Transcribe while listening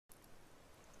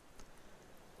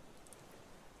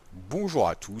Bonjour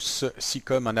à tous, si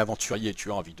comme un aventurier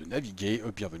tu as envie de naviguer,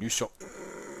 bienvenue sur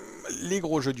les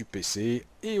gros jeux du PC.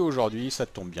 Et aujourd'hui ça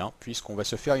tombe bien puisqu'on va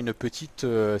se faire une petite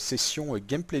session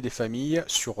gameplay des familles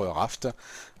sur Raft.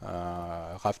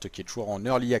 Raft qui est toujours en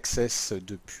early access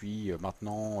depuis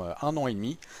maintenant 1 an et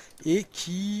demi et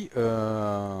qui est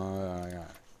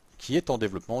en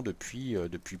développement depuis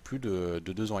plus de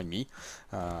 2 ans et demi.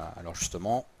 Alors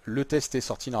justement, le test est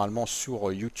sorti normalement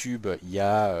sur YouTube il y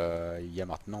a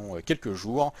maintenant quelques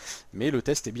jours, mais le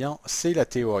test, eh bien, c'est la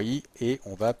théorie et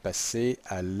on va passer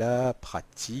à la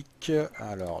pratique.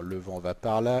 Alors le vent va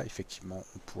par là, effectivement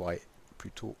on pourrait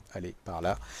plutôt aller par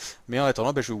là. Mais en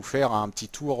attendant, je vais vous faire un petit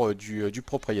tour du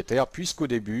propriétaire, puisqu'au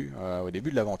début, au début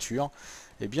de l'aventure,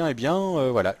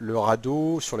 voilà, le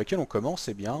radeau sur lequel on commence,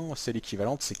 c'est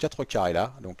l'équivalent de ces 4 carrés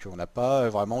là, donc on n'a pas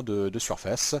vraiment de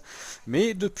surface.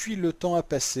 Mais depuis le temps a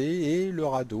passé et le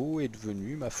radeau est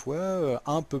devenu, ma foi,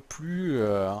 un peu plus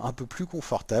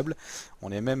confortable.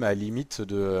 On est même à la limite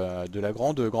de la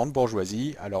grande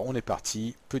bourgeoisie. Alors on est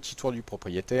parti, petit tour du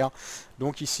propriétaire.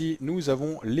 Donc ici nous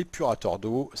avons l'épurateur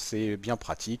d'eau, c'est bien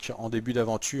pratique. En début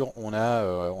d'aventure on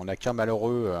a qu'un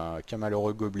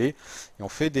malheureux gobelet et on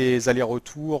fait des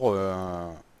allers-retours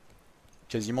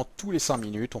quasiment tous les 5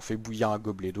 minutes. On fait bouillir un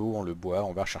gobelet d'eau, on le boit,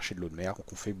 on va chercher de l'eau de mer,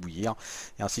 on fait bouillir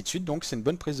et ainsi de suite. Donc c'est une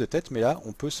bonne prise de tête, mais là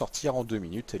on peut sortir en 2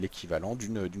 minutes l'équivalent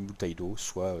d'une bouteille d'eau,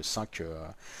 soit 5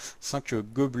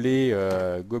 gobelets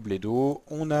d'eau.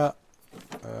 On a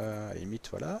à la limite,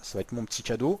 voilà, ça va être mon petit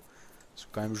cadeau. Parce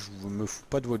que quand même, je me fous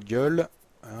pas de votre gueule.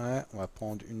 Ouais, on va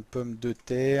prendre une pomme de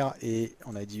terre et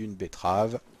on a dit une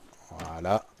betterave.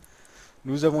 Voilà.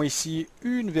 Nous avons ici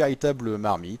une véritable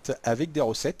marmite avec des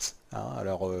recettes,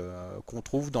 alors qu'on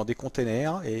trouve dans des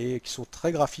containers et qui sont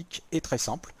très graphiques et très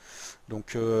simples.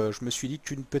 Donc je me suis dit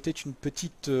peut-être une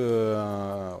petite,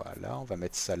 voilà, on va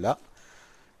mettre ça là,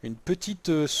 une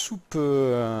petite soupe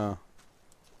de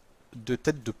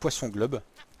tête de poisson globe.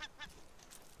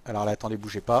 Alors là, attendez,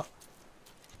 bougez pas.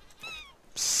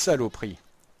 Saloperie.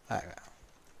 Ah,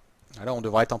 là, on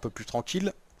devrait être un peu plus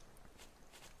tranquille.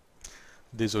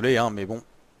 Désolé, mais bon,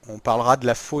 on parlera de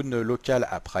la faune locale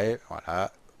après.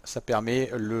 Voilà, ça permet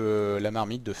la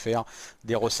marmite de faire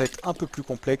des recettes un peu plus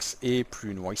complexes et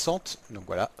plus nourrissantes. Donc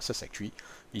voilà, ça cuit.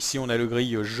 Ici, on a le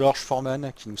grill George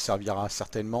Foreman qui nous servira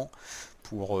certainement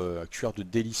pour cuire de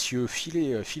délicieux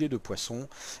filets de poisson.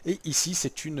 Et ici,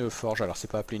 c'est une forge. Alors,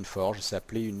 c'est pas appelé une forge, c'est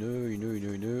appelé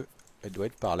elle doit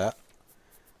être par là.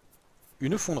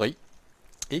 Une fonderie.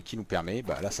 Et qui nous permet,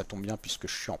 là ça tombe bien puisque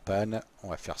je suis en panne, on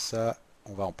va faire ça,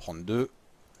 on va en prendre 2.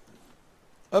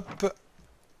 Hop,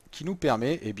 qui nous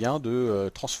permet de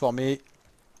transformer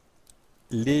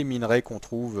les minerais qu'on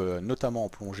trouve notamment en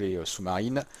plongée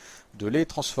sous-marine, de les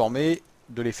transformer,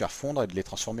 de les faire fondre et de les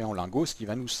transformer en lingots, ce qui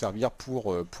va nous servir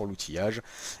pour l'outillage.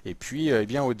 Et puis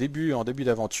en début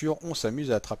d'aventure, on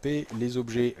s'amuse à attraper les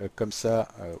objets comme ça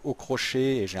au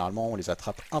crochet, et généralement on les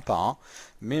attrape un par un.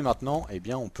 Mais maintenant,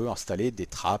 on peut installer des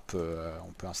trappes,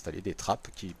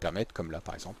 qui permettent, comme là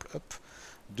par exemple, hop,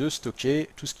 de stocker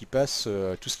tout ce qui passe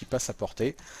à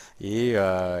portée. Et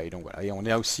donc voilà. Et on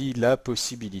a aussi la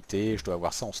possibilité, je dois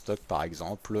avoir ça en stock par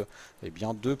exemple,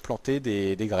 de planter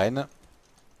des graines.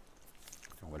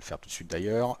 On va le faire tout de suite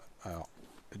d'ailleurs. Alors,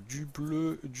 du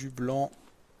bleu, du blanc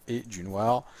et du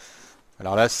noir.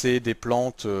 Alors là, c'est des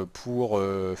plantes pour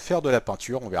faire de la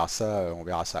peinture. On verra ça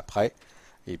après.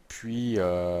 Et puis,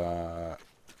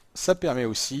 ça permet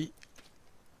aussi,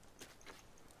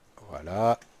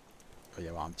 voilà, il va y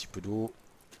avoir un petit peu d'eau.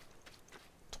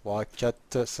 3,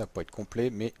 4, ça peut être complet,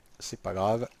 mais c'est pas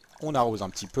grave. On arrose un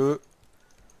petit peu.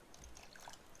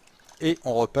 Et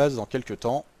on repasse dans quelques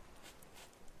temps.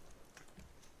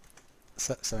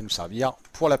 Ça va nous servir.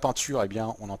 Pour la peinture,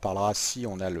 on en parlera si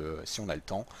on a le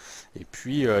temps. Et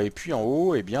puis en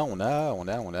haut, on va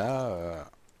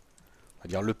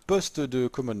dire le poste de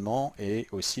commandement et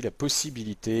aussi la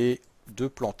possibilité de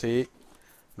planter.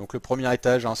 Donc le premier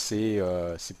étage, c'est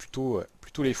plutôt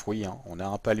les fruits. On a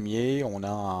un palmier, on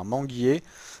a un manguier,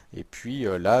 et puis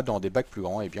là, dans des bacs plus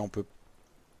grands, on peut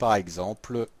par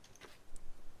exemple,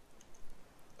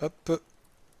 hop,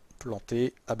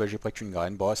 planter. Ah j'ai pris qu'une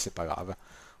graine, bon c'est pas grave.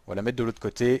 On va la mettre de l'autre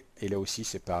côté, et là aussi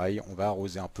c'est pareil, on va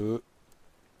arroser un peu.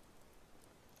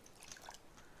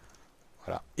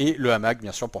 Voilà. Et le hamac,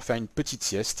 bien sûr, pour faire une petite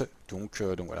sieste. Donc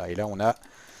voilà, et là on a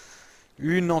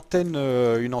une antenne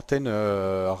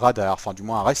radar, enfin du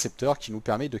moins un récepteur qui nous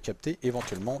permet de capter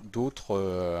éventuellement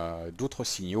d'autres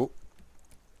signaux.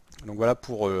 Donc voilà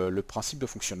pour le principe de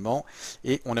fonctionnement.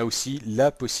 Et on a aussi la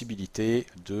possibilité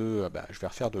de, je vais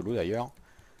refaire de l'eau d'ailleurs.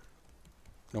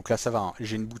 Donc là ça va,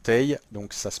 j'ai une bouteille,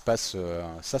 donc ça se passe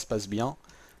bien.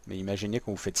 Mais imaginez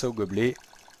quand vous faites ça au gobelet,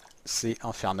 c'est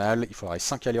infernal. Il faudrait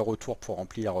 5 allers-retours pour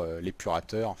remplir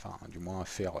l'épurateur, enfin du moins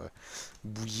faire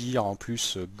bouillir en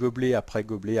plus gobelet après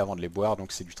gobelet avant de les boire.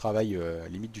 Donc c'est du travail,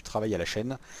 limite du travail à la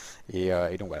chaîne. Et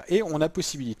donc voilà. Et on a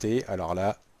possibilité, alors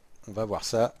là, on va voir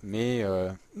ça, mais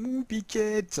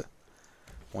piquette,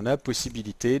 on a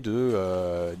possibilité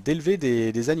d'élever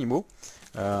des animaux.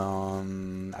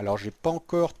 Alors j'ai pas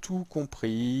encore tout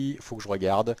compris, il faut que je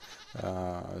regarde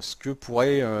ce que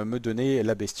pourrait me donner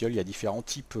la bestiole. Il y a différents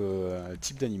types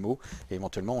d'animaux et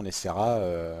éventuellement on essaiera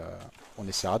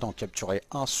d'en capturer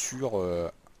un sur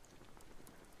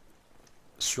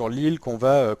l'île qu'on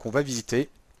va visiter.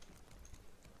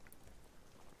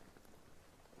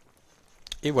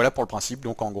 Et voilà pour le principe.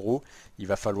 Donc en gros, il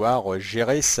va falloir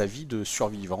gérer sa vie de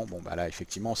survivant. Bon bah là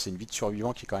effectivement c'est une vie de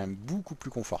survivant qui est quand même beaucoup plus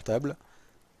confortable.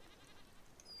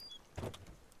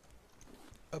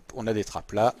 Hop, on a des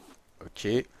trappes là. Ok.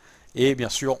 Et bien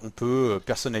sûr on peut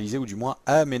personnaliser ou du moins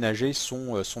aménager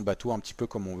son bateau un petit peu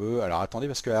comme on veut. Alors attendez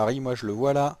parce que Harry, moi je le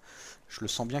vois là. Je le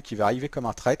sens bien qu'il va arriver comme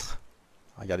un traître.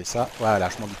 Regardez ça. Voilà,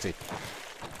 je m'en doutais.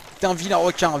 T'es un vilain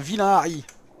requin, vilain Harry.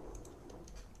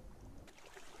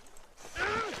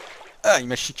 Ah, il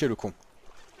m'a chiqué le con.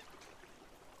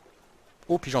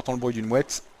 Oh, puis j'entends le bruit d'une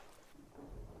mouette.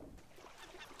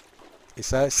 Et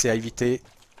ça, c'est à éviter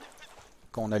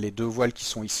quand on a les deux voiles qui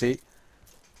sont hissées.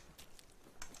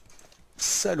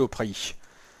 Saloperie.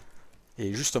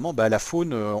 Et justement, bah, la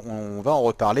faune, on va en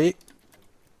reparler.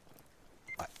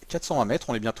 Ouais, 420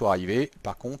 mètres, on est bientôt arrivé.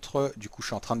 Par contre, du coup, je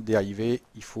suis en train de dériver.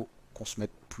 Il faut qu'on se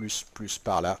mette plus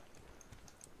par là.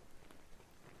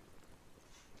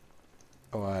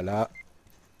 Voilà.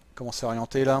 Comment c'est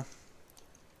orienté là?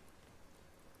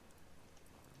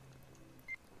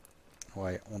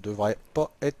 Ouais, on devrait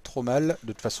pas être trop mal.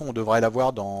 De toute façon, on devrait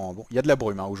l'avoir dans... Bon, il y a de la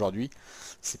brume hein, aujourd'hui.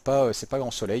 C'est pas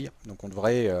grand soleil. Donc on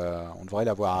devrait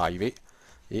la voir arriver.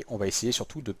 Et on va essayer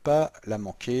surtout de pas la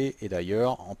manquer. Et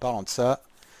d'ailleurs, en parlant de ça,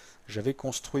 j'avais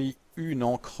construit une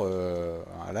ancre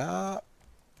voilà,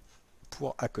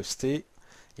 pour accoster.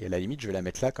 Et à la limite, je vais la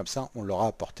mettre là. Comme ça, on l'aura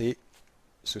apporté.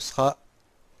 Ce sera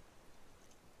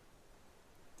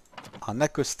un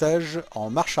accostage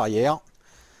en marche arrière.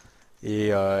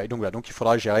 Et donc voilà, donc il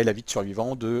faudra gérer la vie de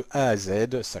survivant de A à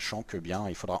Z, sachant que bien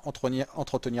il faudra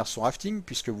entretenir son rafting,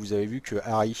 puisque vous avez vu que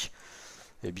Harry,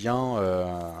 eh bien,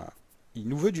 il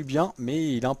nous veut du bien,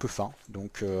 mais il est un peu faim.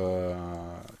 Donc,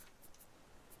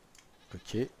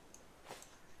 ok. Et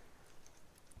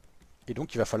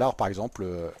donc il va falloir par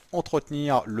exemple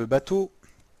entretenir le bateau.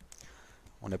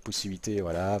 On a possibilité,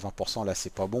 voilà, 20%, là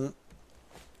c'est pas bon.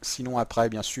 Sinon après,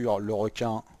 bien sûr, le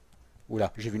requin...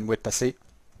 Oula, j'ai vu une mouette passer.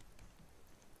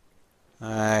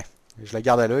 Ouais, je la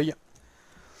garde à l'œil.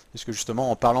 Parce que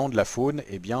justement, en parlant de la faune,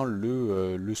 eh bien,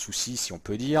 le souci, si on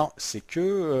peut dire, c'est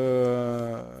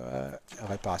que...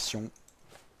 réparation.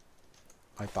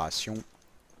 Réparation.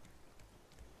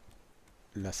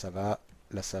 Là, ça va.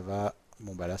 Là, ça va.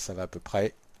 Bon, bah là, ça va à peu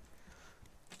près.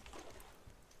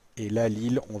 Et là,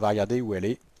 l'île, on va regarder où elle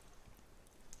est.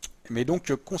 Mais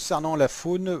donc, concernant la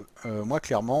faune, moi,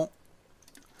 clairement...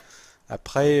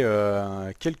 Après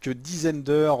quelques dizaines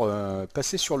d'heures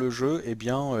passées sur le jeu, eh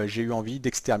bien j'ai eu envie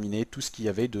d'exterminer tout ce qu'il y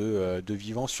avait de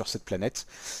vivant sur cette planète.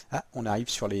 Ah, on arrive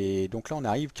sur les... Donc là on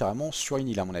arrive carrément sur une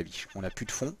île à mon avis. On n'a plus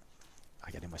de fond. Ah,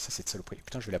 regardez-moi ça, cette saloperie.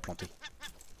 Putain, je vais la planter.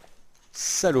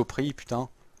 Saloperie, putain.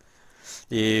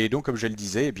 Et donc comme je le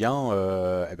disais, eh bien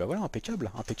eh ben voilà,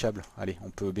 impeccable, impeccable. Allez,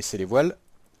 on peut baisser les voiles.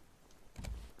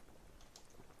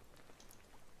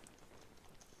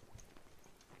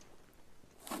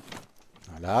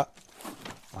 Voilà,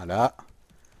 voilà.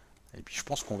 Et puis je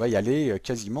pense qu'on va y aller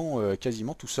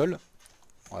quasiment tout seul.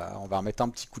 Voilà, on va remettre un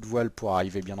petit coup de voile pour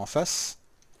arriver bien en face.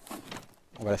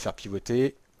 On va la faire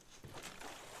pivoter.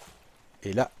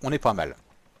 Et là, on est pas mal.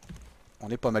 On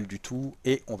est pas mal du tout.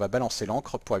 Et on va balancer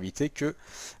l'ancre pour éviter que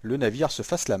le navire se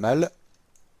fasse la malle.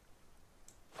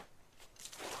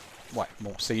 Ouais,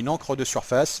 bon, c'est une ancre de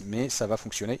surface, mais ça va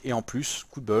fonctionner. Et en plus,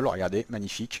 coup de bol, regardez,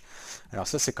 magnifique. Alors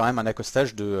ça, c'est quand même un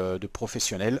accostage de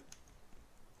professionnel.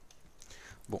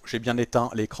 Bon, j'ai bien éteint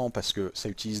l'écran parce que ça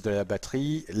utilise de la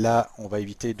batterie. Là, on va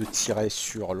éviter de tirer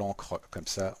sur l'encre, comme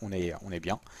ça, on est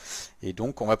bien. Et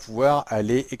donc, on va pouvoir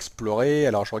aller explorer.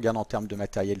 Alors, je regarde en termes de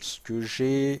matériel ce que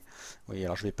j'ai. Oui,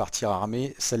 alors je vais partir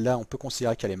armé. Celle-là, on peut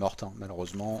considérer qu'elle est morte, hein,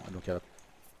 malheureusement. Donc,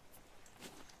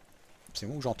 c'est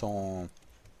bon, j'entends...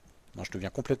 Non, je deviens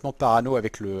complètement parano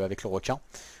avec le requin.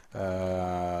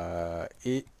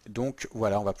 Et donc,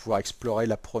 voilà, on va pouvoir explorer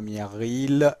la première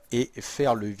île et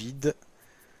faire le vide.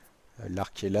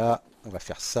 L'arc est là, on va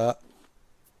faire ça.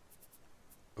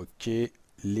 Ok,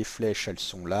 les flèches elles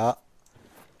sont là.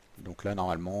 Donc là,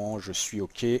 normalement, je suis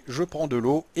OK. Je prends de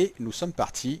l'eau et nous sommes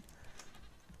partis.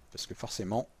 Parce que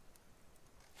forcément,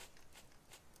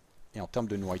 et en termes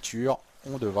de nourriture,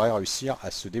 on devrait réussir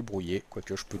à se débrouiller.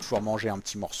 Quoique je peux toujours manger un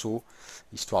petit morceau,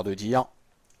 histoire de dire.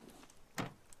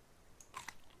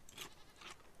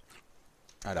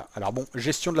 Voilà. Alors bon,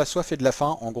 gestion de la soif et de la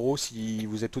faim. En gros, si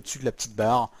vous êtes au-dessus de la petite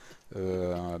barre,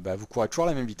 bah, vous courez toujours à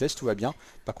la même vitesse, tout va bien.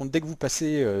 Par contre, dès que vous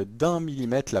passez d'1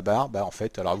 millimètre la barre, bah en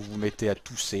fait, alors vous vous mettez à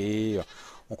tousser.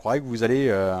 On croirait que vous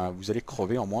allez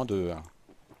crever en moins de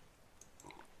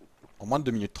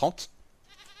 2 minutes 30.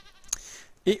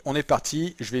 Et on est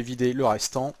parti. Je vais vider le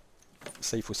restant.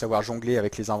 Ça, il faut savoir jongler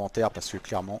avec les inventaires parce que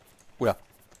clairement... Oula,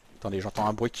 attendez, j'entends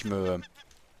un bruit qui me...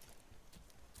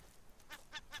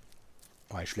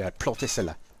 Ouais, je l'ai planté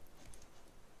celle-là.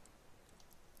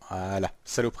 Voilà,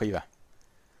 saloperie va.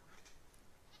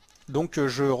 Donc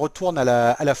je retourne à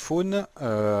la faune.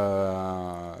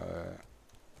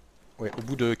 Ouais, au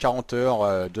bout de 40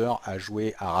 heures d'heures à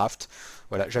jouer à Raft.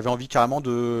 Voilà, j'avais envie carrément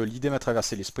de... L'idée m'a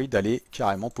traversé l'esprit d'aller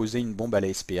carrément poser une bombe à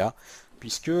la SPA.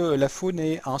 Puisque la faune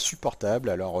est insupportable.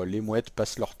 Alors les mouettes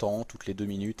passent leur temps toutes les 2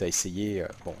 minutes à essayer...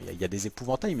 bon, il y a des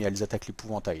épouvantails, mais elles attaquent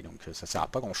l'épouvantail. Donc ça sert à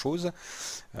pas grand chose.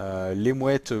 Les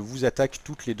mouettes vous attaquent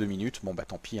toutes les 2 minutes. Bon bah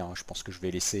tant pis, hein, je pense que je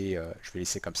vais laisser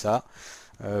comme ça.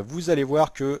 Vous allez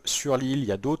voir que sur l'île, il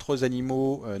y a d'autres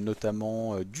animaux,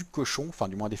 notamment du cochon, enfin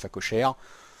du moins des phacochères.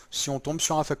 Si on tombe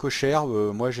sur un phacochère,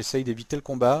 moi j'essaye d'éviter le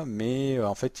combat, mais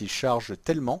en fait il charge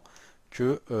tellement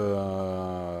que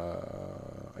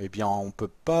eh bien on peut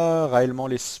pas réellement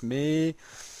les semer.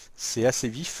 C'est assez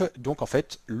vif, donc en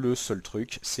fait le seul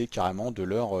truc c'est carrément de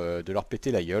leur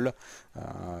péter la gueule.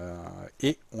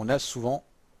 Et on a souvent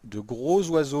de gros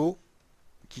oiseaux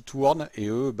qui tournent et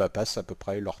eux bah, passent à peu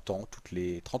près leur temps toutes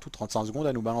les 30 ou 35 secondes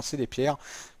à nous balancer des pierres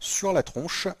sur la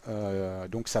tronche.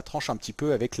 Donc ça tranche un petit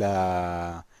peu avec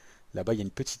la... Là-bas il y a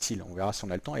une petite île, on verra si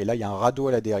on a le temps. Et là il y a un radeau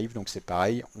à la dérive, donc c'est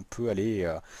pareil, on peut aller...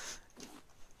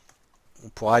 on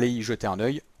pourra aller y jeter un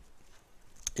œil.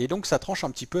 Et donc ça tranche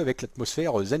un petit peu avec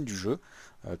l'atmosphère zen du jeu,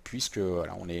 puisque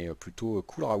voilà, on est plutôt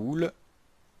cool raoul.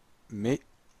 Mais...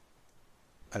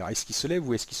 Alors est-ce qu'il se lève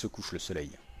ou est-ce qu'il se couche le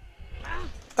soleil?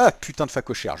 Ah putain de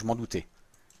phacochère, je m'en doutais.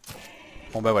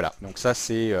 Bon bah voilà, donc ça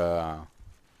c'est... Là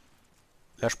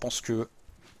je pense que...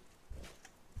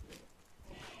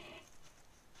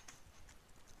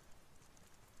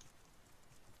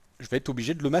 Je vais être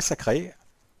obligé de le massacrer.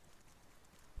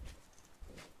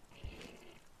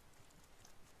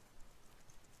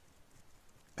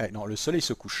 Non, le soleil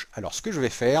se couche. Alors ce que je vais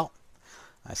faire...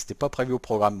 C'était pas prévu au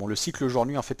programme. Bon, le cycle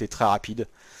jour-nuit en fait est très rapide.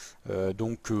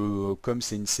 Donc comme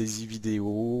c'est une saisie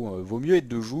vidéo, vaut mieux être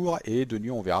de jour et de nuit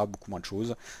on verra beaucoup moins de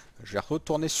choses. Je vais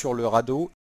retourner sur le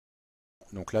radeau.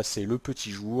 Donc là c'est le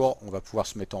petit jour, on va pouvoir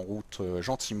se mettre en route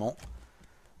gentiment.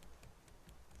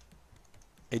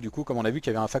 Et du coup comme on a vu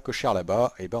qu'il y avait un phacochère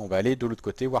là-bas, et ben on va aller de l'autre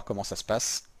côté voir comment ça se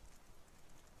passe.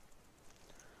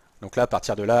 Donc là à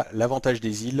partir de là, l'avantage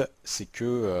des îles c'est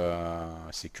que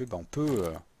ben,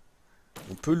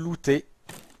 on peut looter.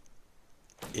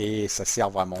 Et ça sert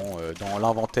vraiment, dans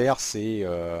l'inventaire c'est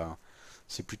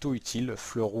plutôt utile.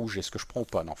 Fleur rouge, est-ce que je prends ou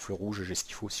pas? Non, fleur rouge, j'ai ce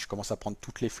qu'il faut. Si je commence à prendre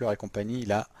toutes les fleurs et compagnie,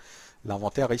 là,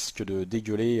 l'inventaire risque de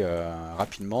dégueuler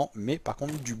rapidement. Mais par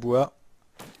contre, du bois,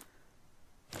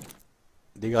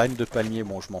 des graines de palmier,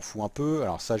 bon, je m'en fous un peu.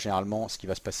 Alors ça, généralement, ce qui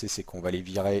va se passer, c'est qu'on va les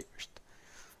virer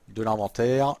de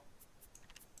l'inventaire.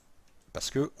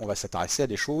 Parce que on va s'intéresser à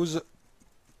des choses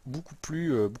beaucoup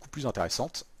plus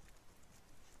intéressantes.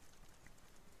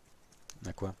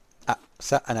 À quoi? Ah,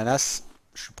 ça, ananas,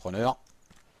 je suis preneur.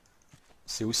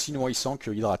 C'est aussi nourrissant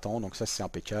que hydratant, donc ça c'est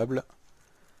impeccable.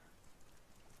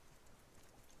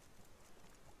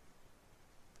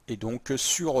 Et donc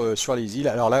sur les îles,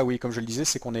 alors là oui comme je le disais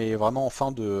c'est qu'on est vraiment en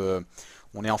fin de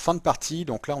partie,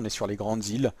 donc là on est sur les grandes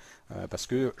îles, parce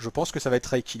que je pense que ça va être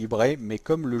rééquilibré, mais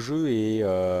comme le jeu est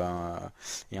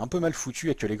un peu mal foutu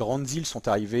et que les grandes îles sont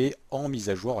arrivées en mise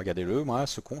à jour, regardez-le, moi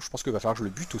ce con, je pense qu'il va falloir que je le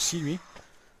bute aussi lui.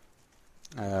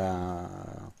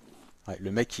 Ouais,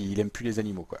 le mec il aime plus les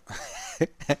animaux quoi.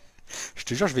 Je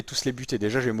te jure je vais tous les buter,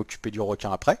 déjà je vais m'occuper du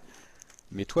requin après.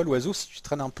 Mais toi l'oiseau si tu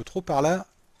traînes un peu trop par là...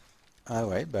 Ah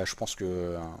ouais bah je pense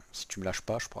que si tu me lâches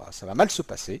pas, ça va mal se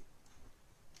passer.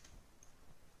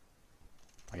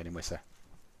 Regardez-moi ça.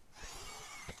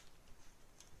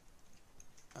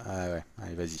 Ah ouais,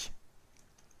 allez vas-y.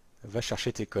 Va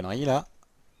chercher tes conneries là.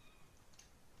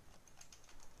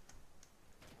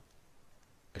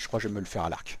 Et je crois que je vais me le faire à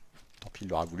l'arc. Tant pis il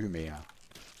l'aura voulu mais...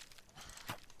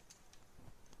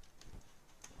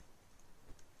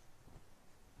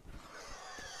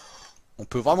 On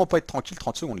peut vraiment pas être tranquille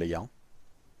 30 secondes les gars.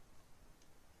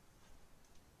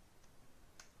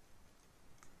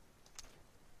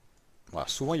 Voilà,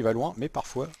 souvent il va loin, mais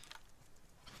parfois...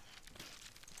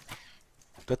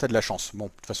 Toi t'as de la chance. Bon, de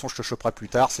toute façon je te choperai plus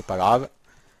tard, c'est pas grave.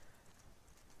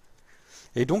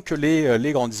 Et donc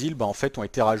les grandes îles bah, en fait ont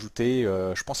été rajoutées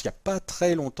je pense il n'y a pas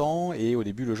très longtemps et au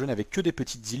début le jeu n'avait que des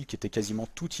petites îles qui étaient quasiment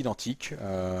toutes identiques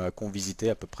qu'on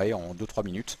visitait à peu près en 2-3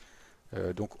 minutes.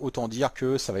 Donc autant dire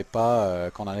que ça avait pas,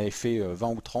 quand on en avait fait 20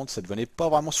 ou 30, ça devenait pas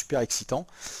vraiment super excitant.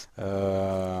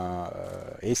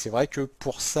 Et c'est vrai que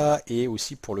pour ça et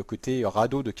aussi pour le côté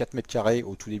radeau de 4 mètres carrés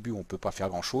au tout début où on peut pas faire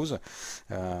grand chose,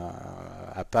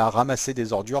 à part ramasser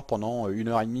des ordures pendant 1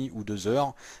 heure et demie ou 2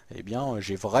 heures, eh bien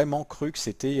j'ai vraiment cru que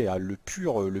c'était le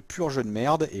pur jeu de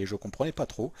merde et je comprenais pas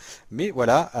trop. Mais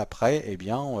voilà, après, eh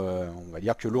bien on va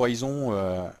dire que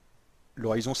l'horizon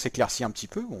s'éclaircit un petit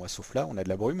peu, bon, sauf là, on a de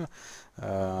la brume.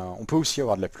 On peut aussi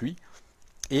avoir de la pluie.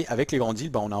 Et avec les grandes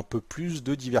îles, bah, on a un peu plus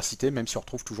de diversité, même si on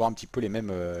retrouve toujours un petit peu les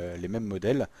mêmes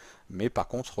modèles. Mais par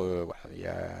contre,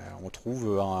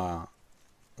 voilà,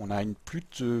 on a une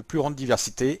plus grande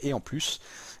diversité. Et en plus,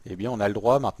 eh bien, on a le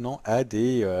droit maintenant à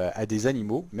des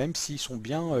animaux, même s'ils sont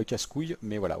bien casse-couilles.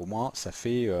 Mais voilà, au moins, ça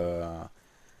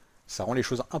rend les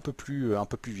choses un peu plus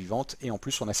vivantes et en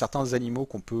plus on a certains animaux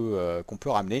qu'on peut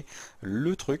ramener.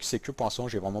 Le truc c'est que pour l'instant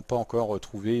j'ai vraiment pas encore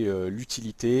trouvé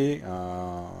l'utilité.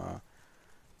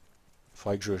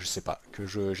 Faudrait que je sais pas,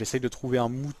 j'essaye de trouver un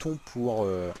mouton pour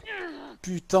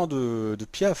putain de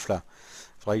piaf là.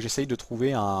 Faudrait que j'essaye de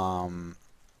trouver un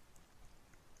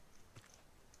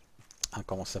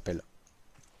comment ça s'appelle?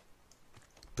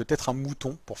 Peut-être un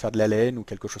mouton pour faire de la laine ou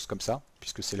quelque chose comme ça,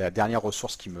 puisque c'est la dernière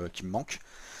ressource qui me manque.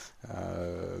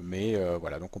 Mais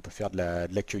voilà, donc on peut faire de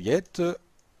la cueillette,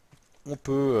 on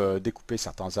peut découper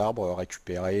certains arbres,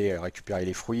 récupérer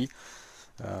les fruits,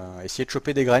 essayer de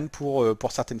choper des graines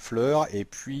pour certaines fleurs, et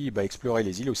puis bah, explorer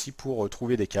les îles aussi pour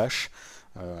trouver des caches,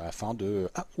 afin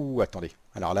de... Ah, ou attendez,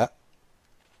 alors là,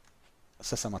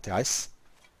 ça m'intéresse,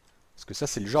 parce que ça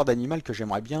c'est le genre d'animal que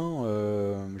j'aimerais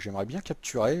bien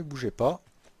capturer, bougez pas.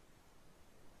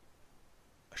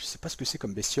 Je sais pas ce que c'est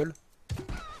comme bestiole.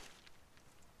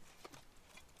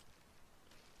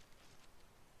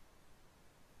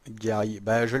 Gary.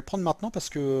 Bah, je vais le prendre maintenant parce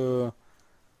que...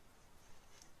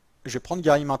 Je vais prendre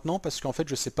Gary maintenant parce qu'en fait,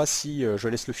 je sais pas si je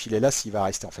laisse le filet là, s'il va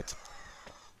rester en fait.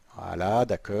 Voilà,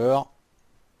 d'accord.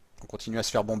 On continue à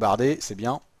se faire bombarder, c'est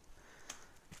bien.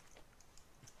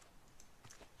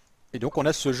 Et donc, on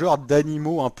a ce genre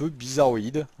d'animaux un peu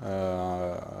bizarroïdes.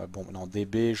 Bon, non,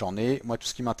 DB, j'en ai. Moi, tout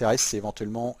ce qui m'intéresse, c'est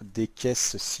éventuellement des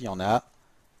caisses s'il y en a.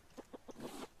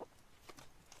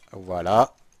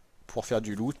 Voilà. Pour faire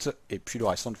du loot. Et puis le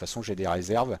restant, de toute façon, j'ai des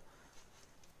réserves.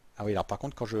 Ah oui, alors par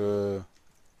contre, quand je...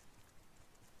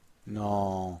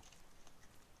 Non.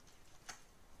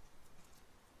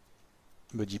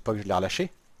 Me dis pas que je l'ai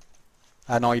relâché.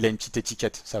 Ah non, il a une petite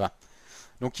étiquette, ça va.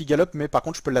 Donc il galope, mais par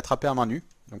contre je peux l'attraper à main nue.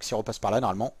 Donc s'il repasse par là,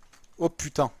 normalement... Oh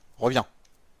putain, reviens.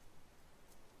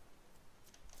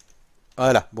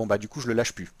 Voilà, bon bah du coup je le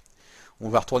lâche plus. On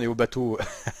va retourner au bateau.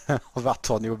 On va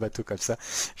retourner au bateau comme ça.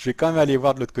 Je vais quand même aller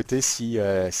voir de l'autre côté si,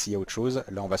 s'il y a autre chose.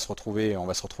 Là on va se retrouver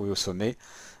au sommet.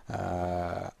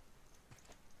 Euh,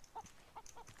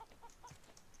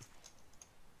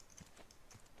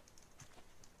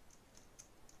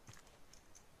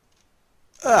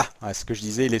 Ah, ouais, ce que je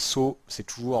disais, les sauts, c'est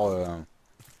toujours...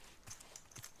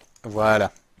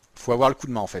 Voilà. Faut avoir le coup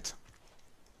de main en fait.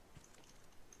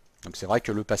 Donc c'est vrai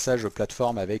que le passage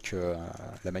plateforme avec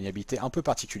la maniabilité un peu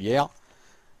particulière,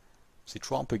 c'est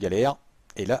toujours un peu galère.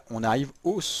 Et là, on arrive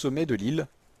au sommet de l'île.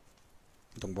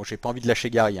 Donc bon, j'ai pas envie de lâcher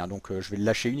Gary, hein, donc je vais le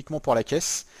lâcher uniquement pour la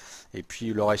caisse. Et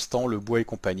puis le restant, le bois et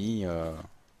compagnie.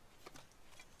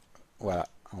 Voilà.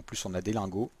 En plus, on a des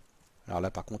lingots. Alors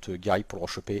là, par contre, Gary pour le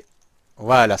rechoper.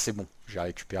 Voilà, c'est bon. J'ai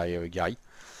récupéré Gary.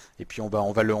 Et puis on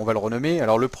va le renommer.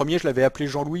 Alors le premier, je l'avais appelé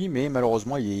Jean-Louis, mais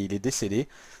malheureusement, il est décédé.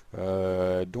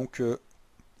 Donc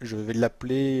je vais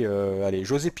l'appeler, allez,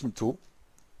 José Pinto.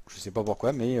 Je sais pas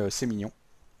pourquoi, mais c'est mignon.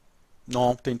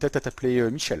 Non, t'as une tête à t'appeler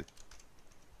Michel.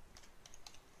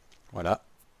 Voilà.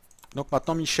 Donc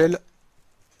maintenant, Michel,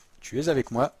 tu es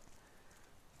avec moi.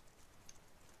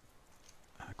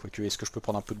 Ah, quoique, est-ce que je peux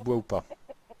prendre un peu de bois ou pas?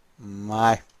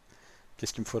 Ouais.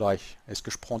 Qu'est-ce qu'il me faudrait? Est-ce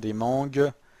que je prends des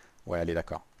mangues? Ouais, allez,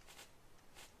 d'accord.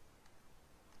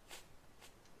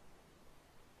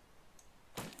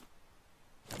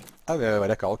 Ah bah, ouais,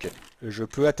 d'accord, ok. Je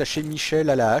peux attacher Michel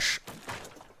à la hache.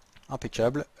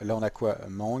 Impeccable. Là, on a quoi?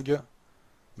 Mangue.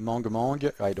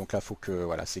 Mangue. Ouais, donc là, faut que...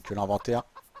 Voilà, c'est que l'inventaire,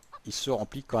 il se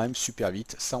remplit quand même super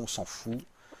vite. Ça, on s'en fout.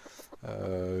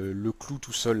 Le clou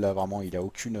tout seul, là, vraiment, il a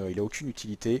aucune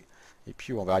utilité. Et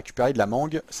puis, on va récupérer de la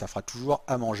mangue. Ça fera toujours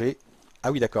à manger.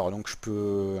 Ah oui, d'accord, donc je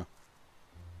peux...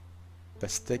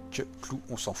 Pastèque, clou,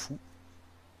 on s'en fout.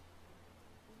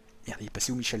 Merde, il est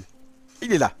passé où Michel?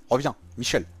 Il est là, reviens,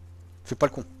 Michel. Fais pas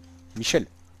le con. Michel.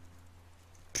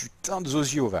 Putain de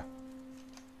Zozio, va.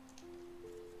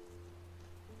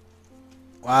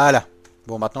 Voilà.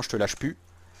 Bon, maintenant je te lâche plus.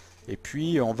 Et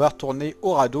puis on va retourner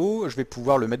au radeau. Je vais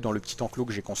pouvoir le mettre dans le petit enclos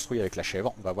que j'ai construit avec la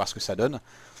chèvre. On va voir ce que ça donne.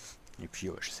 Et puis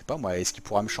je sais pas moi, est-ce qu'il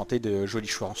pourra me chanter de jolies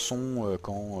chansons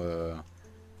quand...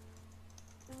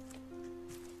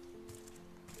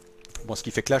 Bon, ce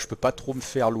qui fait que là je peux pas trop me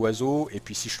faire l'oiseau. Et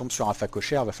puis si je tombe sur un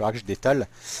phacochère, il va falloir que je détale.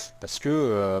 Parce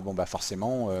que, bon bah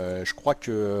forcément, je crois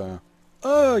que...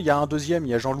 Oh, il y a un deuxième, il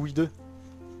y a Jean-Louis II.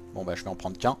 Bon bah je vais en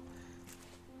prendre qu'un.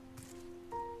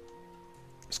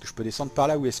 Est-ce que je peux descendre par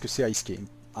là ou est-ce que c'est risqué?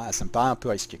 Ah, ça me paraît un peu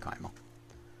risqué quand même.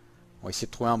 On va essayer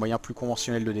de trouver un moyen plus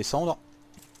conventionnel de descendre.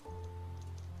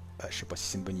 Je sais pas si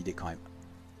c'est une bonne idée quand même.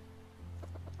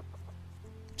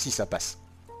 Si, ça passe.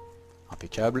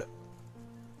 Impeccable.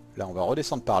 Là, on va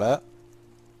redescendre par là.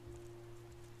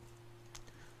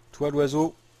 Toi,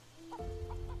 l'oiseau.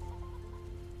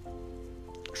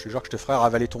 Je te jure que je te ferai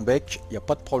ravaler ton bec. Il n'y a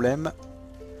pas de problème.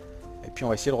 Et puis, on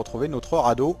va essayer de retrouver notre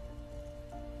radeau.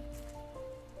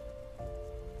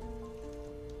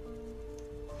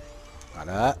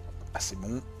 Voilà. Ah, c'est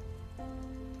bon.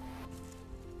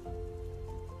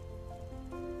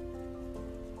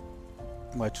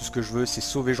 Ouais, tout ce que je veux, c'est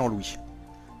sauver Jean-Louis.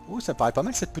 Oh, ça paraît pas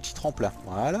mal cette petite rampe là.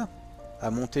 Voilà. À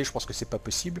monter, je pense que c'est pas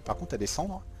possible. Par contre, à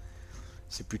descendre,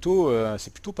 c'est plutôt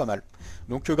pas mal.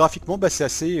 Donc graphiquement, bah,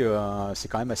 c'est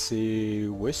quand même assez,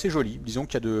 ouais, c'est joli. Disons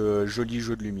qu'il y a de jolis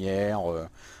jeux de lumière.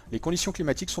 Les conditions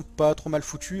climatiques sont pas trop mal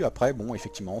foutues. Après, bon,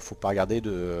 effectivement, faut pas regarder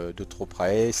de trop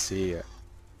près. C'est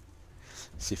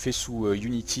fait sous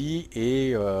Unity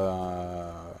et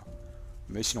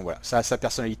mais sinon voilà, ça a sa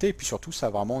personnalité et puis surtout ça a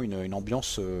vraiment une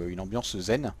ambiance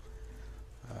zen.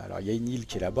 Alors il y a une île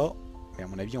qui est là-bas, mais à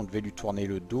mon avis on devait lui tourner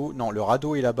le dos. Non, le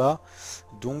radeau est là-bas,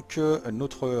 donc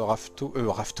notre rafto,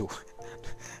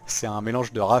 c'est un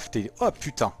mélange de raft et... Oh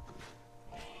putain!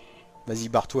 Vas-y,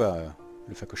 barre-toi,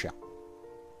 le phacochère.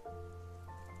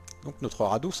 Donc notre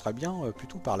radeau sera bien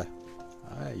plutôt par là.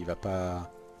 Ouais, il va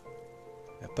pas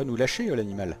nous lâcher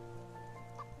l'animal.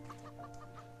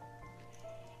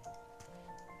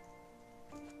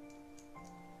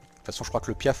 De toute façon, je crois que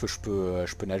le piaf, je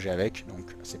peux nager avec,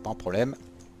 donc c'est pas un problème.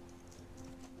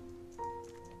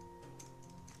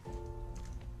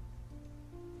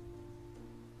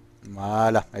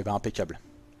 Voilà, et ben impeccable.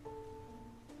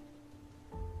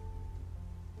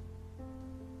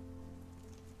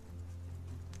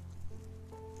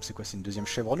 C'est quoi, c'est une deuxième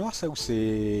chèvre noire ça ou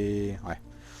c'est... Ouais.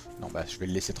 Non bah je vais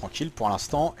le laisser tranquille pour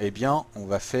l'instant. Eh bien, on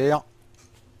va faire...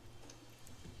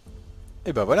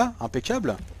 Et ben voilà,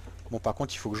 impeccable. Bon, par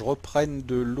contre, il faut que je reprenne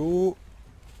de l'eau.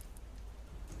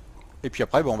 Et puis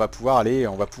après, bon, on va pouvoir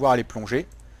aller plonger.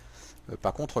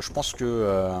 Par contre, je pense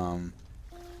que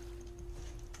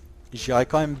j'irai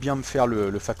quand même bien me faire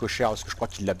le phacochère parce que je crois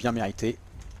qu'il l'a bien mérité.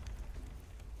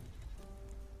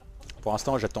 Pour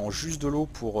l'instant, j'attends juste de l'eau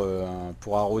pour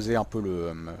arroser un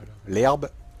peu l'herbe.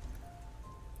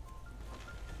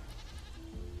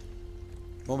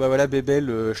 Bon bah voilà,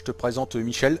 Bébel, je te présente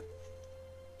Michel.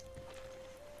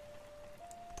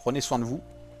 Prenez soin de vous.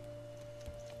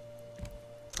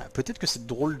 Peut-être que cette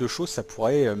drôle de chose, ça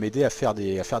pourrait m'aider à faire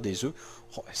des œufs.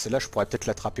 Oh, celle-là, je pourrais peut-être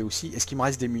l'attraper aussi. Est-ce qu'il me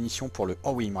reste des munitions pour le...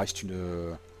 Oh oui, il me reste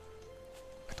une...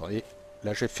 Attendez.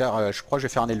 Là, je vais faire... je crois que je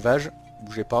vais faire un élevage.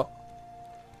 Bougez pas.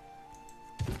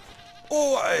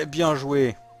 Oh, ouais, bien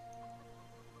joué.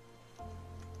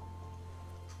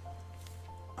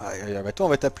 Bah toi, on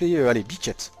va t'appeler... allez,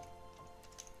 Biquette.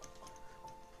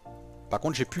 Par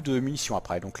contre, j'ai plus de munitions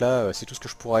après. Donc là, c'est tout ce que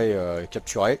je pourrais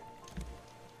capturer.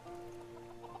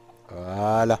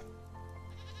 Voilà.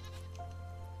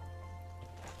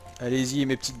 Allez-y,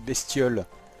 mes petites bestioles.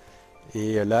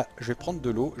 Et là, je vais prendre de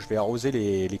l'eau. Je vais arroser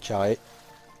les carrés.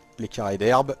 Les carrés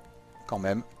d'herbe, quand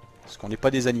même. Parce qu'on n'est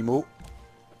pas des animaux.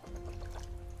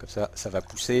 Comme ça, ça va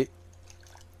pousser.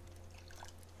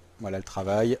 Voilà le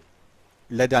travail.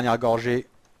 La dernière gorgée,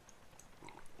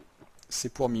 c'est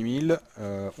pour Mimile.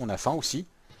 On a faim aussi.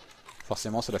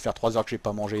 Forcément, ça doit faire 3 heures que j'ai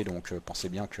pas mangé. Donc, pensez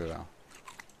bien que...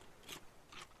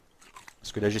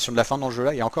 Parce que la gestion de la faim dans ce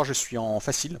jeu-là, et encore je suis en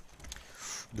facile.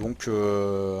 Donc,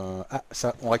 ah,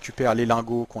 ça, on récupère les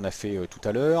lingots qu'on a fait tout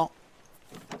à l'heure.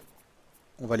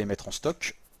 On va les mettre en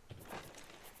stock.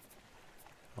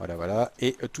 Voilà, voilà.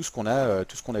 Et tout ce qu'on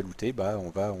a looté, bah, on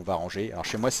va ranger. Alors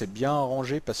chez moi, c'est bien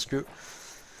rangé parce que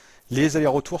les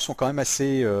allers-retours sont quand même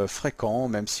assez fréquents,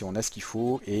 même si on a ce qu'il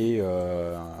faut. Et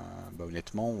bah,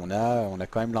 honnêtement, on a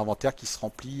quand même l'inventaire qui se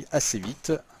remplit assez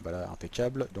vite. Voilà,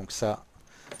 impeccable. Donc ça...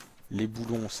 Les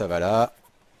boulons, ça va là.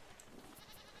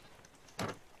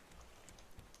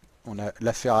 On a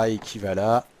la ferraille qui va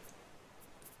là.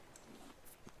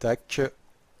 Tac.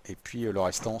 Et puis le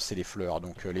restant, c'est les fleurs.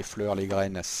 Donc les fleurs, les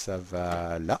graines, ça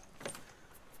va là.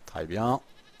 Très bien.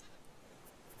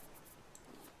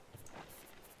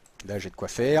 Là, j'ai de quoi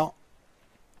faire.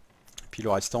 Puis le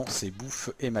restant, c'est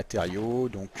bouffe et matériaux.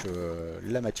 Donc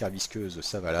la matière visqueuse,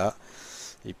 ça va là.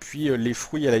 Et puis les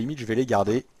fruits, à la limite, je vais les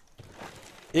garder.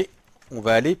 Et on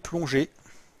va aller plonger.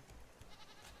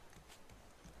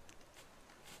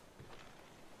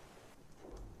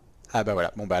 Ah bah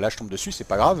voilà, bon bah là je tombe dessus, c'est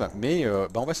pas grave, mais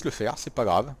bah on va se le faire, c'est pas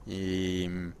grave. Et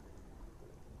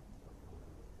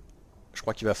je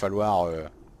crois qu'il va falloir...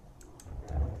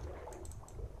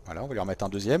 Voilà, on va lui remettre un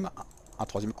deuxième, un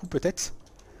troisième coup peut-être.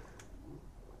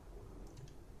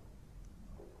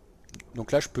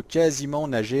 Donc là je peux quasiment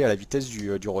nager à la vitesse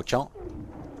du requin.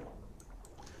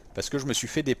 Parce que je me suis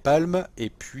fait des palmes, et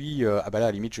puis... ah bah là à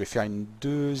la limite je vais faire une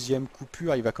deuxième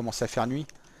coupure, il va commencer à faire nuit.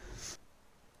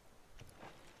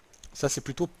 Ça c'est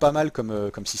plutôt pas mal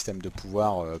comme système de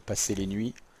pouvoir passer les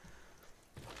nuits.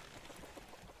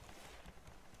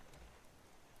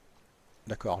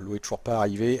 D'accord, l'eau est toujours pas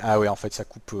arrivée. Ah ouais, en fait ça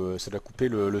coupe, ça doit couper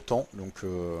le temps. Donc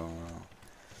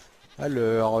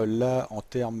alors là, en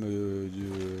termes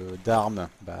d'armes,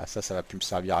 bah ça va plus me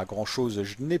servir à grand chose.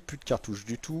 Je n'ai plus de cartouches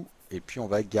du tout. Et puis on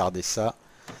va garder ça.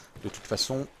 De toute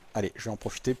façon, allez, je vais en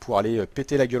profiter pour aller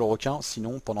péter la gueule au requin.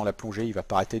 Sinon, pendant la plongée, il va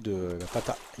pas arrêter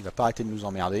il va pas arrêter de nous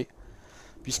emmerder.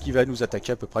 Puisqu'il va nous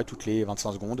attaquer à peu près toutes les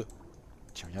 25 secondes.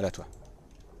 Tiens, viens là toi.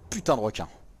 Putain de requin.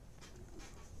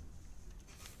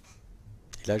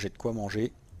 Et là, j'ai de quoi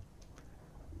manger.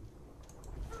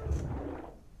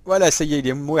 Voilà, ça y est, il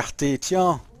est muerté.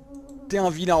 Tiens, t'es un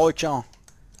vilain requin.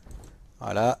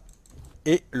 Voilà.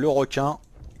 Et le requin,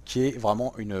 qui est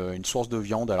vraiment une source de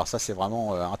viande. Alors ça, c'est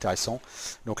vraiment intéressant.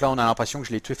 Donc là, on a l'impression que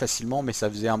je l'ai tué facilement, mais ça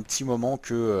faisait un petit moment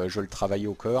que je le travaillais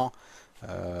au corps.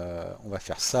 On va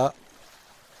faire ça.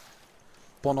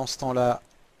 Pendant ce temps-là,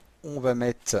 on va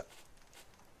mettre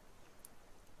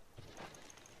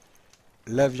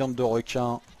la viande de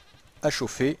requin à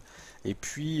chauffer. Et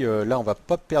puis là on va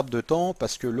pas perdre de temps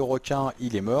parce que le requin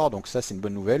il est mort, donc ça c'est une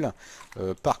bonne nouvelle.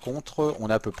 Par contre on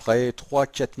a à peu près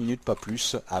 3-4 minutes, pas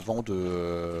plus, avant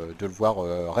de le voir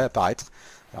réapparaître.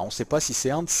 Alors on ne sait pas si c'est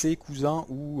un de ses cousins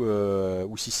ou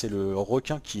si c'est le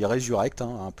requin qui résurrecte,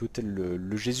 hein, un peu tel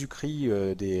le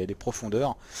Jésus-Christ des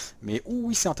profondeurs. Mais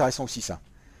oui, c'est intéressant aussi ça.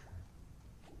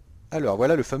 Alors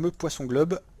voilà le fameux poisson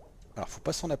globe. Alors faut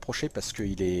pas s'en approcher parce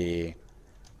qu'il est...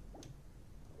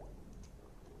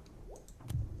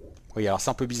 Oui, alors c'est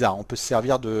un peu bizarre, on peut se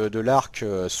servir de l'arc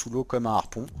sous l'eau comme un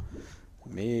harpon.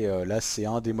 Mais là c'est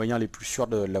un des moyens les plus sûrs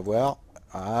de l'avoir.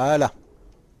 Voilà.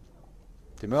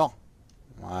 T'es mort?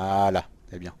 Voilà,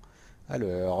 très bien.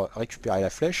 Alors, récupérer la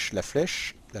flèche, la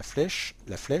flèche, la flèche,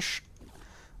 la flèche.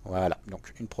 Voilà,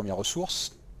 donc une première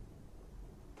ressource.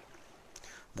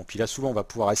 Bon, puis là souvent on va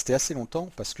pouvoir rester assez longtemps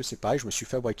parce que c'est pareil, je me suis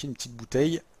fabriqué une petite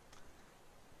bouteille.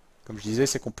 Comme je disais,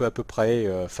 c'est qu'on peut à peu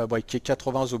près fabriquer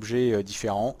 80 objets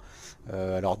différents.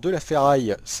 Alors de la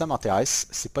ferraille, ça m'intéresse.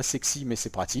 C'est pas sexy, mais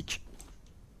c'est pratique.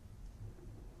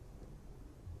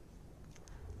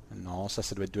 Non, ça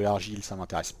doit être de l'argile, ça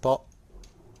m'intéresse pas.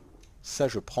 Ça,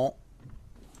 je prends.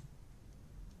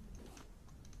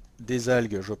 Des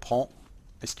algues, je prends.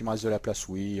 Est-ce qu'il me reste de la place?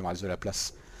 Oui, il me reste de la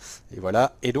place. Et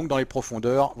voilà. Et donc dans les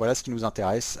profondeurs, voilà ce qui nous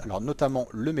intéresse. Alors notamment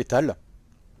le métal,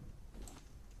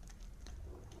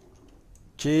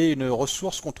 qui est une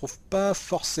ressource qu'on trouve pas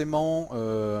forcément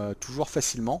toujours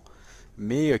facilement,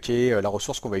 mais qui est la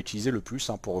ressource qu'on va utiliser le plus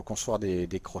hein, pour construire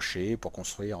des crochets, pour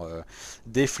construire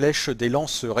des flèches, des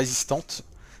lances résistantes,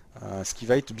 ce qui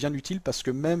va être bien utile parce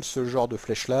que même ce genre de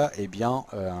flèches là, eh bien,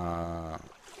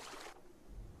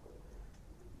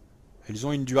 elles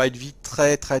ont une durée de vie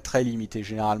très très très limitée.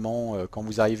 Généralement, quand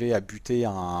vous arrivez à buter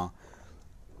un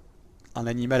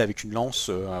animal avec une lance,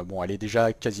 bon, elle est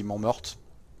déjà quasiment morte.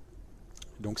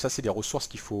 Donc ça c'est des ressources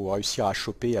qu'il faut réussir à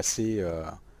choper assez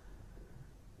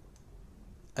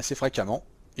fréquemment.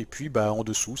 Et puis bah en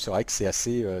dessous c'est vrai que c'est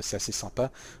assez sympa.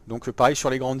 Donc pareil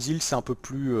sur les grandes îles c'est un peu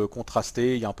plus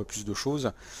contrasté, il y a un peu plus de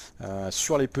choses.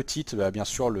 Sur les petites, bah, bien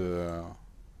sûr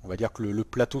on va dire que le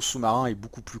plateau sous-marin est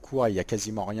beaucoup plus court et il n'y a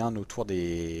quasiment rien autour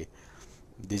des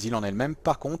îles en elles-mêmes.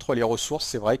 Par contre, les ressources,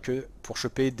 c'est vrai que pour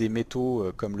choper des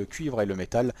métaux comme le cuivre et le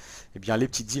métal, eh bien les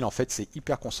petites îles en fait c'est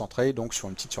hyper concentré, donc sur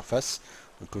une petite surface,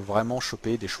 on peut vraiment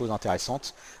choper des choses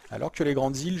intéressantes. Alors que les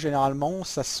grandes îles, généralement,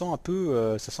 ça sent un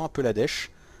peu la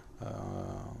dèche. Euh,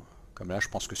 Comme là, je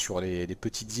pense que sur des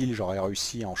petites îles, j'aurais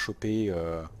réussi à en choper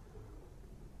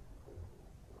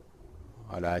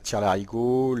Voilà, tire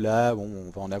l'arigot. Là, bon, on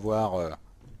va en avoir...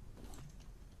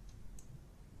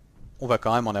 on va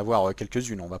quand même en avoir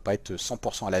quelques-unes. On va pas être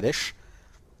 100% à la dèche.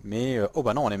 Mais, oh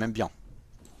bah non, on est même bien.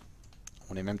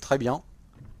 On est même très bien.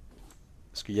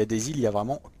 Parce qu'il y a des îles, il y a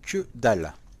vraiment que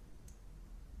dalle.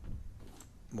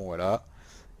 Bon, voilà.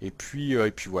 Et puis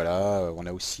voilà, on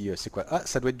a aussi... c'est quoi? Ah,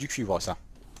 ça doit être du cuivre, ça.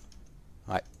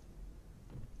 Ouais.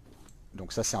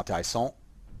 Donc ça, c'est intéressant.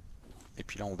 Et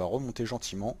puis là, on va remonter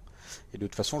gentiment. Et de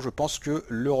toute façon, je pense que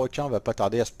le requin va pas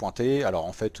tarder à se pointer. Alors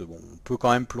en fait, bon, on peut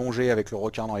quand même plonger avec le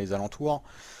requin dans les alentours.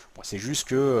 Bon, c'est juste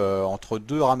que entre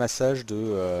deux ramassages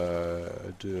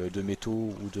de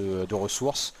métaux ou de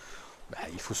ressources, bah,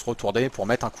 il faut se retourner pour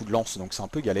mettre un coup de lance. Donc c'est un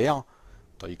peu galère.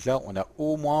 Tandis que là, on a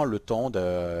au moins le temps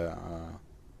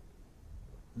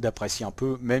d'apprécier un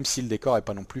peu, même si le décor est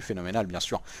pas non plus phénoménal, bien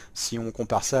sûr. Si on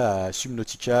compare ça à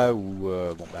Subnautica, ou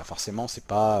bon, bah forcément, c'est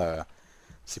pas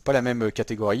la même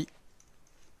catégorie.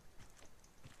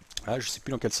 Là, je sais plus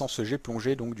dans quel sens j'ai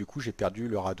plongé, donc du coup j'ai perdu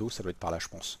le radeau, ça doit être par là je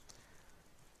pense.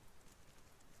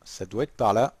 Ça doit être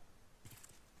par là.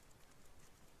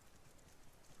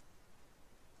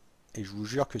 Et je vous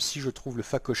jure que si je trouve le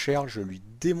phacochère, je lui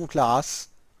démonte la race.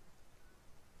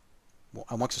 Bon,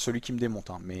 à moins que ce soit lui qui me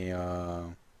démonte, hein, mais...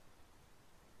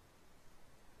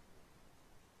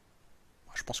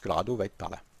 je pense que le radeau va être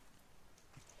par là.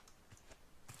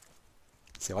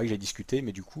 C'est vrai que j'ai discuté,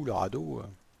 mais du coup le radeau,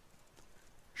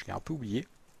 je l'ai un peu oublié.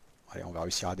 Allez, on va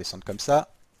réussir à descendre comme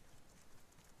ça.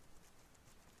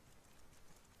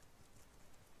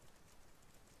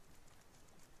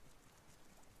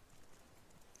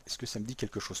 Est-ce que ça me dit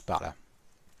quelque chose par là?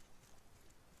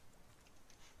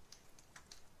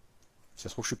 Ça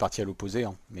se trouve, je suis parti à l'opposé,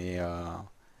 hein, mais...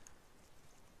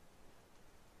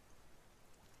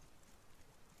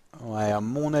 ouais, à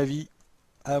mon avis,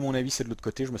 c'est de l'autre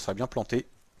côté, je me serais bien planté.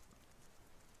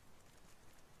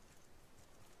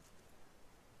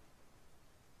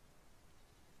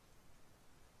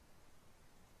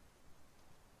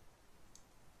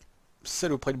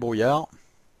 Saloperie de brouillard.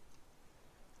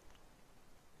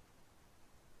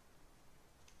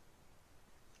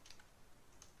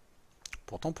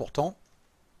 Pourtant,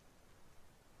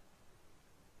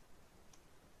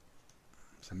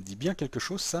 ça me dit bien quelque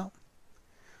chose, ça.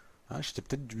 Ah, j'étais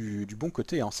peut-être du bon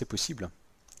côté, hein, c'est possible.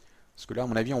 Parce que là, à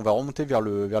mon avis, on va remonter vers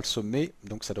le sommet,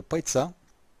 donc ça doit pas être ça.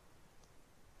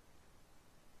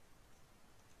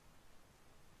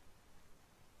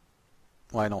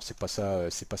 Ouais, non, c'est pas ça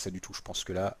du tout. Je pense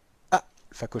que là... Ah,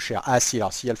 le phacochère. Ah si,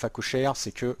 alors s'il y a le phacochère,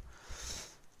 c'est que...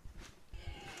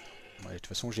 Ouais, de toute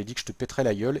façon, j'ai dit que je te pèterais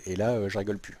la gueule, et là, je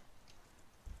rigole plus.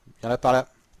 Viens là par là.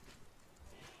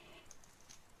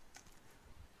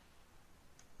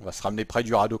 On va se ramener près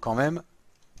du radeau quand même.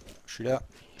 Je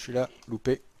suis là,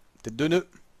 loupé. Tête de nœud.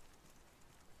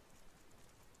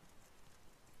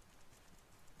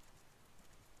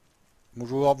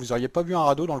 Bonjour, vous auriez pas vu un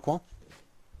radeau dans le coin?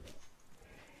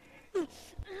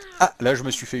 Ah, là je me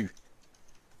suis fait eu.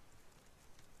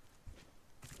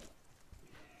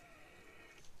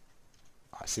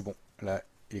 Ah, c'est bon, là,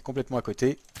 il est complètement à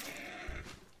côté.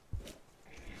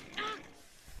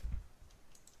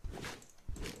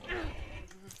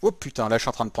 Oh putain, là je suis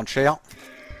en train de prendre cher.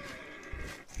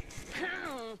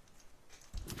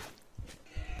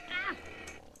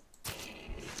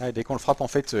 Ah, dès qu'on le frappe, en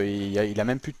fait, il a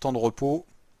même plus de temps de repos.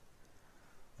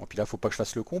 Bon, puis là, faut pas que je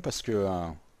fasse le con parce que...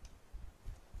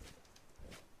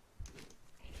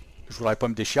 je voudrais pas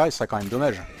me déchirer, ce serait quand même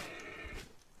dommage.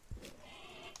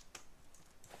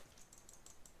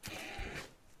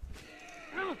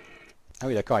 Ah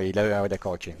oui, d'accord, ah, ouais,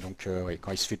 d'accord, ok. Donc, oui,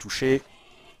 quand il se fait toucher,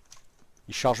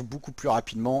 il charge beaucoup plus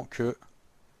rapidement que...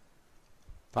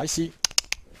 par ici.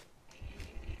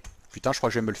 Putain, je crois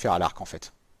que je vais me le faire à l'arc, en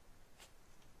fait.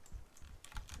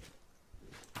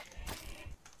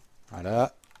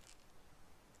 Voilà.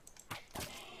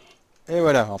 Et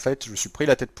voilà, en fait, je me suis pris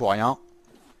la tête pour rien.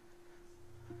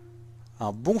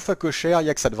 Un bon phacochère, il n'y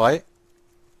a que ça de vrai.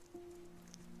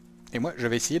 Et moi, je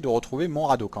vais essayer de retrouver mon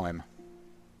radeau quand même.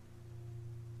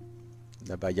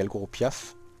 Là-bas, il y a le gros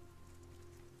piaf.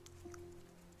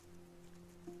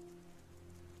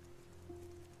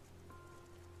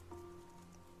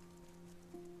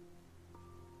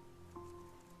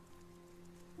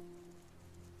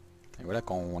 Et voilà,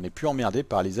 quand on n'est plus emmerdé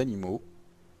par les animaux,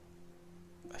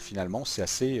 bah, finalement, c'est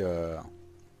assez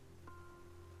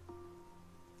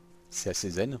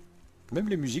zen. Même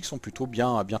les musiques sont plutôt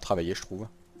bien travaillées, je trouve.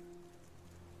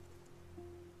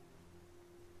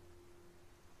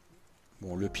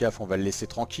 Bon, le piaf, on va le laisser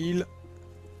tranquille.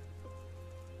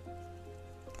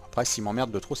 Après, s'il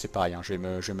m'emmerde de trop, c'est pareil, hein. Je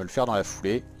vais me le faire dans la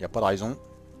foulée. Il n'y a pas de raison.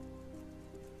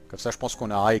 Comme ça je pense qu'on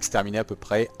aura exterminé à peu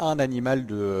près un animal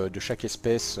de chaque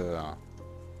espèce.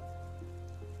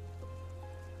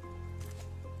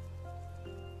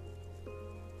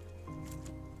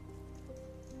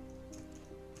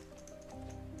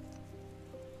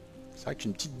 C'est vrai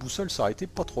qu'une petite boussole ça aurait été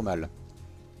pas trop mal.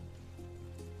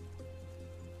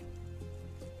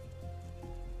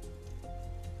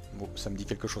 Bon, ça me dit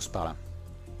quelque chose par là.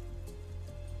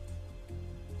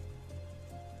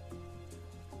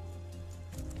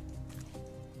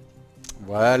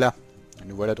 Voilà,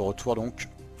 nous voilà de retour donc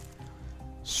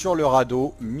sur le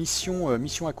radeau, mission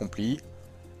accomplie.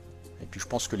 Et puis je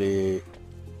pense que les...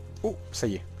 Oh, ça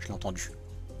y est, je l'ai entendu.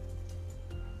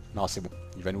 Non, c'est bon,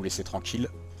 il va nous laisser tranquille.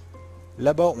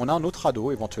 Là-bas, on a un autre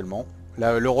radeau éventuellement.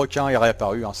 Là, le requin est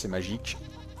réapparu, hein, c'est magique.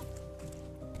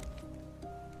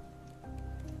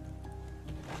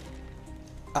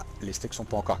 Ah, les steaks sont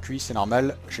pas encore cuits, c'est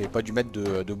normal. J'avais pas dû mettre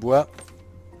de bois.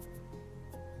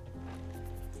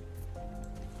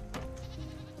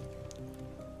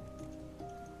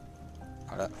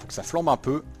 Voilà, faut que ça flambe un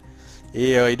peu.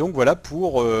 Et donc voilà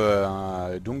pour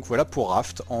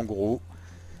Raft, en gros.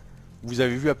 Vous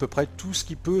avez vu à peu près tout ce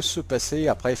qui peut se passer.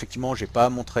 Après, effectivement, j'ai pas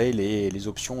montré les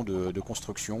options de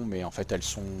construction, mais en fait, elles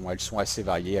sont assez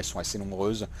variées, elles sont assez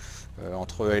nombreuses.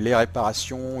 Entre les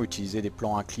réparations, utiliser des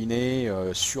plans inclinés,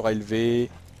 surélevés,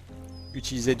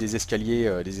 utiliser des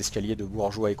escaliers de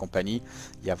bourgeois et compagnie,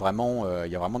 il y a vraiment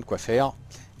de quoi faire.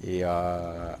 Et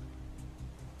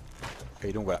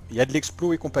donc voilà, il y a de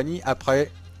l'explo et compagnie.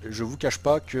 Après, je vous cache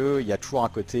pas qu'il y a toujours un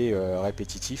côté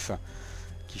répétitif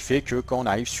qui fait que quand on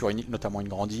arrive sur une île, notamment une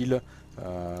grande île,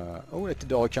 oh la tête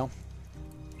de requin,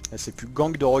 c'est plus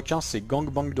gang de requin, c'est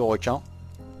gangbang de requin.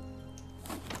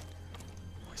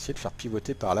 On va essayer de faire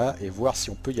pivoter par là et voir si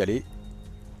on peut y aller,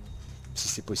 si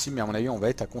c'est possible, mais à mon avis on va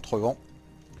être à contre-vent.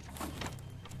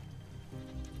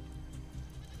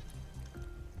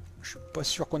 Je suis pas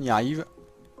sûr qu'on y arrive.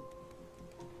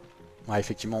 Ouais,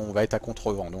 effectivement on va être à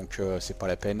contre-vent, donc c'est pas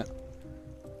la peine.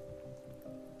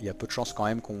 Il y a peu de chances quand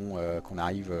même qu'on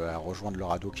arrive à rejoindre le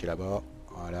radeau qui est là-bas.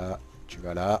 Voilà, tu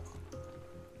vas là.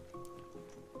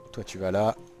 Toi tu vas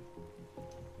là.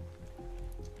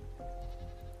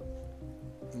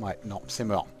 Ouais, non, c'est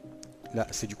mort. Là,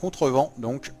 c'est du contre-vent,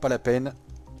 donc pas la peine.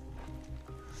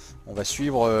 On va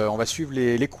suivre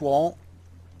les courants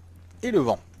et le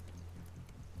vent.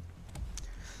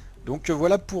 Donc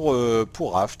voilà pour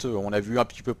Raft. On a vu un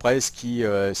petit peu près ce qui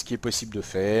est possible de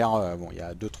faire. Bon, il y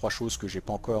a 2-3 choses que j'ai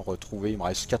pas encore trouvées. Il me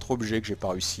reste 4 objets que j'ai pas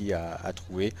réussi à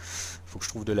trouver. Il faut que je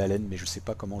trouve de la laine, mais je sais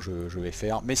pas comment je vais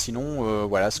faire. Mais sinon,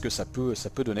 voilà ce que ça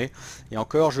peut donner. Et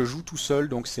encore, je joue tout seul,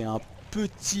 donc c'est un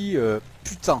petit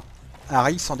putain.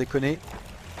 Harry, sans déconner.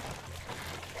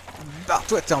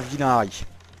 Barre-toi, t'es un vilain Harry.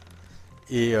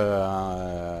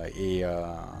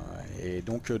 Et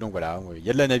donc voilà, il y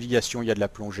a de la navigation, il y a de la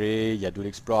plongée, il y a de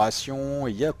l'exploration,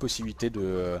 il y a possibilité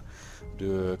de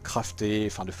crafter,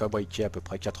 enfin de fabriquer à peu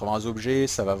près 80 objets.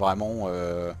 Ça va vraiment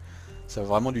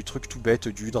du truc tout bête,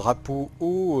 du drapeau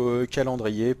au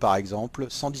calendrier par exemple,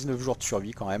 119 jours de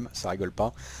survie quand même, ça rigole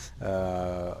pas,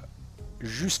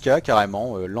 jusqu'à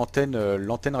carrément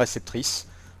l'antenne réceptrice,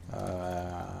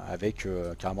 avec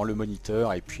carrément le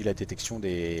moniteur et puis la détection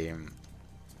des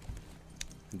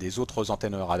autres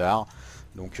antennes radar.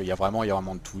 Donc il y a vraiment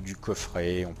de tout, du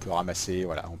coffret, on peut ramasser,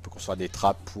 voilà, on peut construire des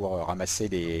trappes pour ramasser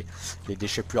les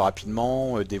déchets plus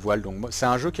rapidement, des voiles. Donc c'est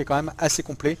un jeu qui est quand même assez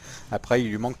complet. Après il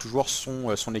lui manque toujours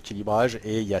son équilibrage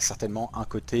et il y a certainement un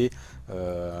côté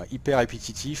hyper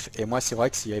répétitif. Et moi c'est vrai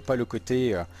que s'il n'y avait pas le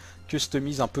côté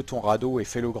customise un peu ton radeau et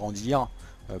fais-le grandir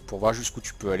pour voir jusqu'où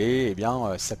tu peux aller, eh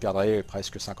bien ça perdrait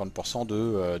presque 50%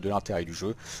 de l'intérêt du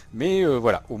jeu. Mais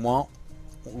voilà, au moins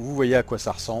vous voyez à quoi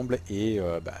ça ressemble et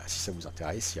si ça vous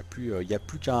intéresse, il n'y a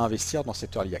plus qu'à investir dans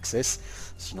cette Early Access.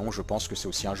 Sinon je pense que c'est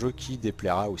aussi un jeu qui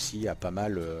déplaira aussi à pas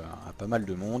mal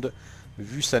de monde,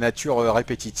 vu sa nature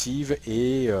répétitive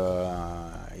et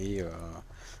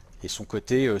son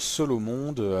côté seul au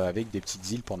monde, avec des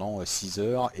petites îles pendant 6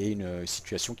 heures et une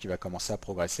situation qui va commencer à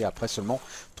progresser après seulement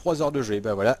 3 heures de jeu. Et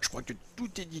ben voilà, je crois que tout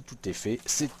est dit, tout est fait.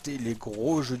 C'était les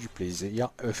gros jeux du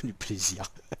plaisir,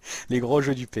 les gros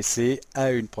jeux du PC. À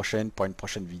une prochaine pour une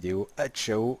prochaine vidéo. À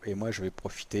ciao. Et moi je vais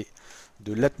profiter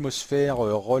de l'atmosphère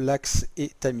relax et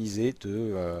tamisée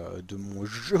de mon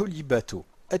joli bateau.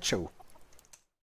 À ciao.